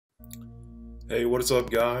Hey, what is up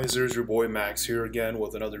guys? There's your boy Max here again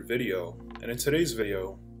with another video. And in today's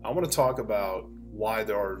video, I want to talk about why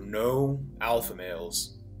there are no alpha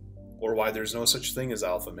males, or why there's no such thing as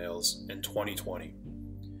alpha males in 2020.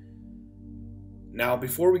 Now,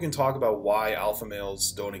 before we can talk about why alpha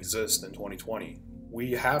males don't exist in 2020,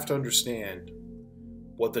 we have to understand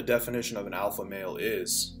what the definition of an alpha male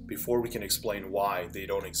is before we can explain why they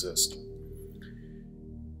don't exist.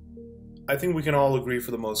 I think we can all agree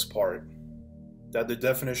for the most part that the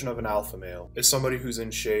definition of an alpha male is somebody who's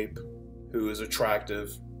in shape, who is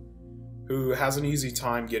attractive, who has an easy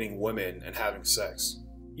time getting women and having sex.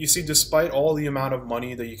 You see, despite all the amount of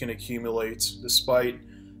money that you can accumulate, despite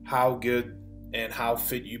how good and how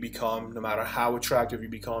fit you become, no matter how attractive you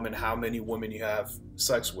become and how many women you have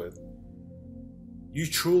sex with, you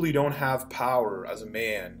truly don't have power as a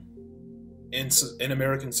man in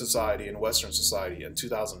American society, in Western society in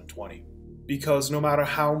 2020. Because no matter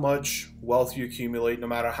how much wealth you accumulate, no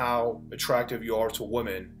matter how attractive you are to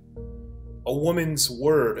women, a woman's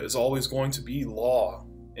word is always going to be law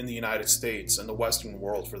in the United States and the Western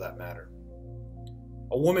world for that matter.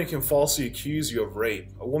 A woman can falsely accuse you of rape.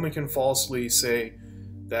 A woman can falsely say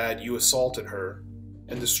that you assaulted her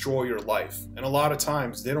and destroy your life. And a lot of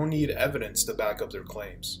times they don't need evidence to back up their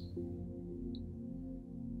claims.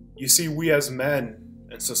 You see, we as men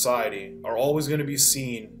in society are always going to be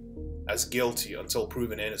seen as guilty until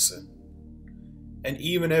proven innocent. And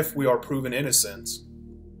even if we are proven innocent,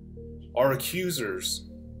 our accusers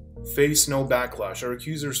face no backlash. Our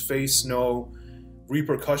accusers face no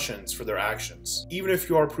repercussions for their actions. Even if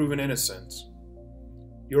you are proven innocent,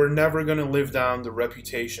 you're never going to live down the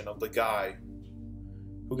reputation of the guy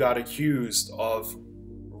who got accused of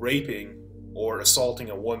raping or assaulting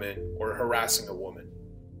a woman or harassing a woman.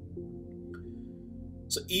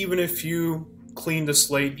 So even if you clean the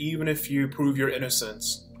slate, even if you prove your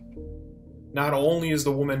innocence, not only is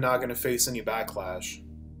the woman not going to face any backlash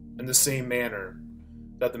in the same manner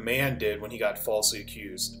that the man did when he got falsely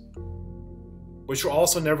accused, but you're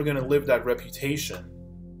also never going to live that reputation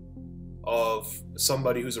of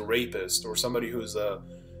somebody who's a rapist or somebody who's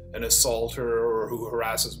an assaulter or who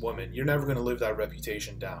harasses women. You're never going to live that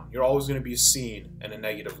reputation down. You're always going to be seen in a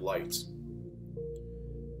negative light.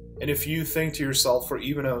 And if you think to yourself for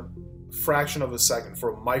even a fraction of a second, for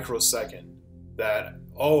a microsecond, that,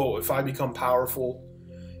 oh, if I become powerful,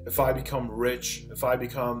 if I become rich, if I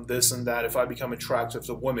become this and that, if I become attractive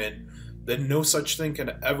to women, then no such thing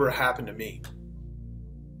can ever happen to me.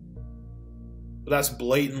 But that's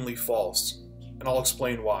blatantly false, and I'll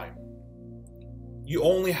explain why. You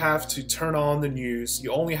only have to turn on the news,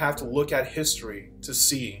 you only have to look at history to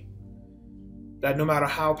see that no matter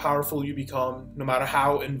how powerful you become, no matter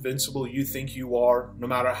how invincible you think you are, no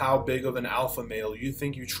matter how big of an alpha male you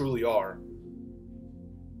think you truly are,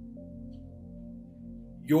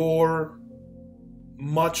 you're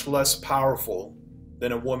much less powerful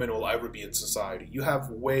than a woman will ever be in society. You have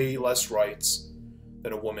way less rights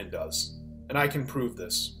than a woman does. And I can prove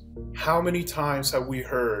this. How many times have we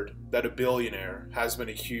heard that a billionaire has been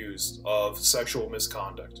accused of sexual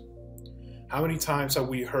misconduct? How many times have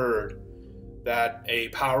we heard that a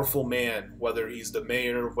powerful man, whether he's the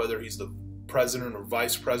mayor, whether he's the president or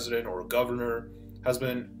vice president or a governor, has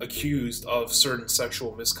been accused of certain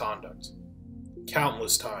sexual misconduct?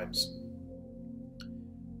 Countless times.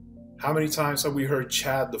 How many times have we heard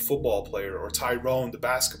Chad, the football player, or Tyrone, the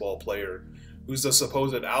basketball player, who's the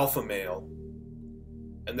supposed alpha male,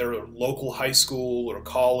 and their local high school or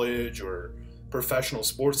college or professional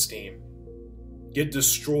sports team get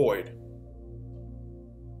destroyed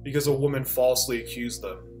because a woman falsely accused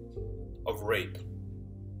them of rape?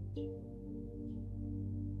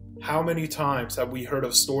 How many times have we heard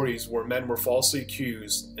of stories where men were falsely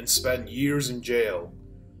accused and spent years in jail,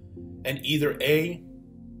 and either A,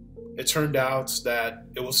 it turned out that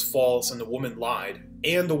it was false and the woman lied,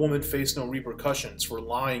 and the woman faced no repercussions for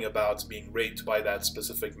lying about being raped by that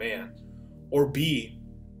specific man, or B,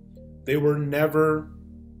 they were never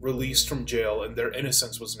released from jail and their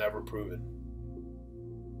innocence was never proven.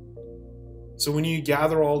 So when you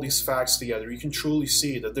gather all these facts together, you can truly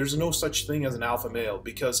see that there's no such thing as an alpha male,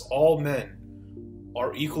 because all men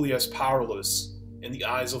are equally as powerless in the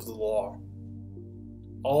eyes of the law.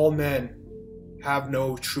 All men have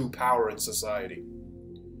no true power in society.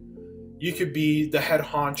 You could be the head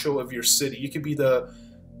honcho of your city. You could be the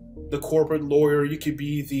corporate lawyer. You could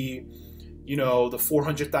be the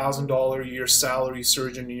 $400,000 a year salary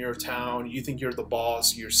surgeon in your town. You think you're the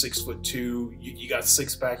boss. You're 6'2". You got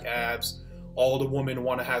six-pack abs. All the women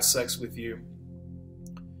want to have sex with you.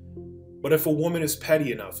 But if a woman is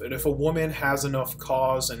petty enough, and if a woman has enough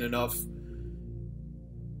cause and enough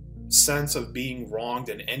sense of being wronged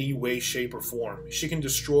in any way, shape, or form, she can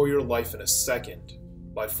destroy your life in a second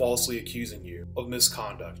by falsely accusing you of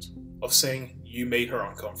misconduct, of saying you made her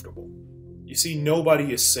uncomfortable. You see,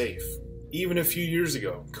 nobody is safe. Even a few years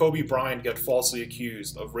ago, Kobe Bryant got falsely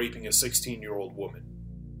accused of raping a 16-year-old woman.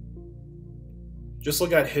 Just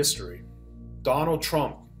look at history. Donald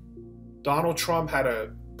Trump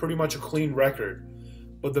had pretty much a clean record,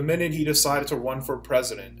 but the minute he decided to run for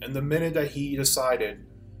president, and the minute that he decided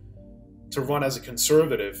to run as a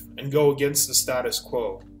conservative and go against the status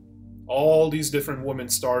quo, all these different women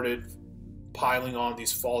started piling on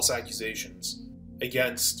these false accusations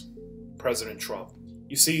against President Trump.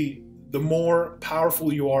 You see, the more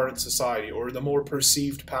powerful you are in society, or the more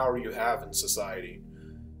perceived power you have in society,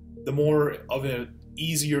 the more of an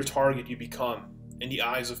easier target you become in the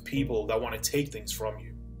eyes of people that want to take things from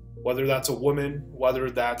you. Whether that's a woman,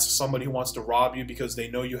 whether that's somebody who wants to rob you because they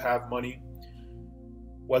know you have money,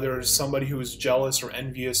 whether it's somebody who is jealous or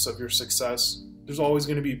envious of your success, there's always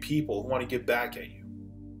going to be people who want to get back at you,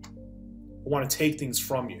 who want to take things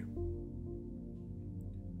from you.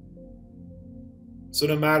 So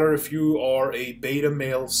no matter if you are a beta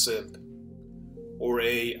male simp or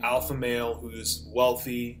a alpha male who's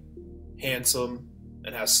wealthy, handsome,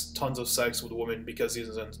 and has tons of sex with women because he's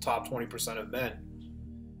in the top 20% of men,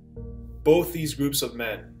 both these groups of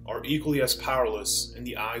men are equally as powerless in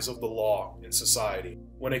the eyes of the law in society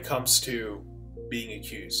when it comes to being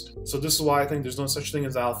accused. So this is why I think there's no such thing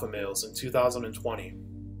as alpha males in 2020.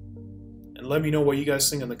 And let me know what you guys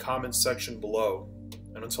think in the comments section below.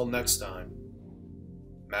 And until next time,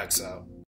 Max out.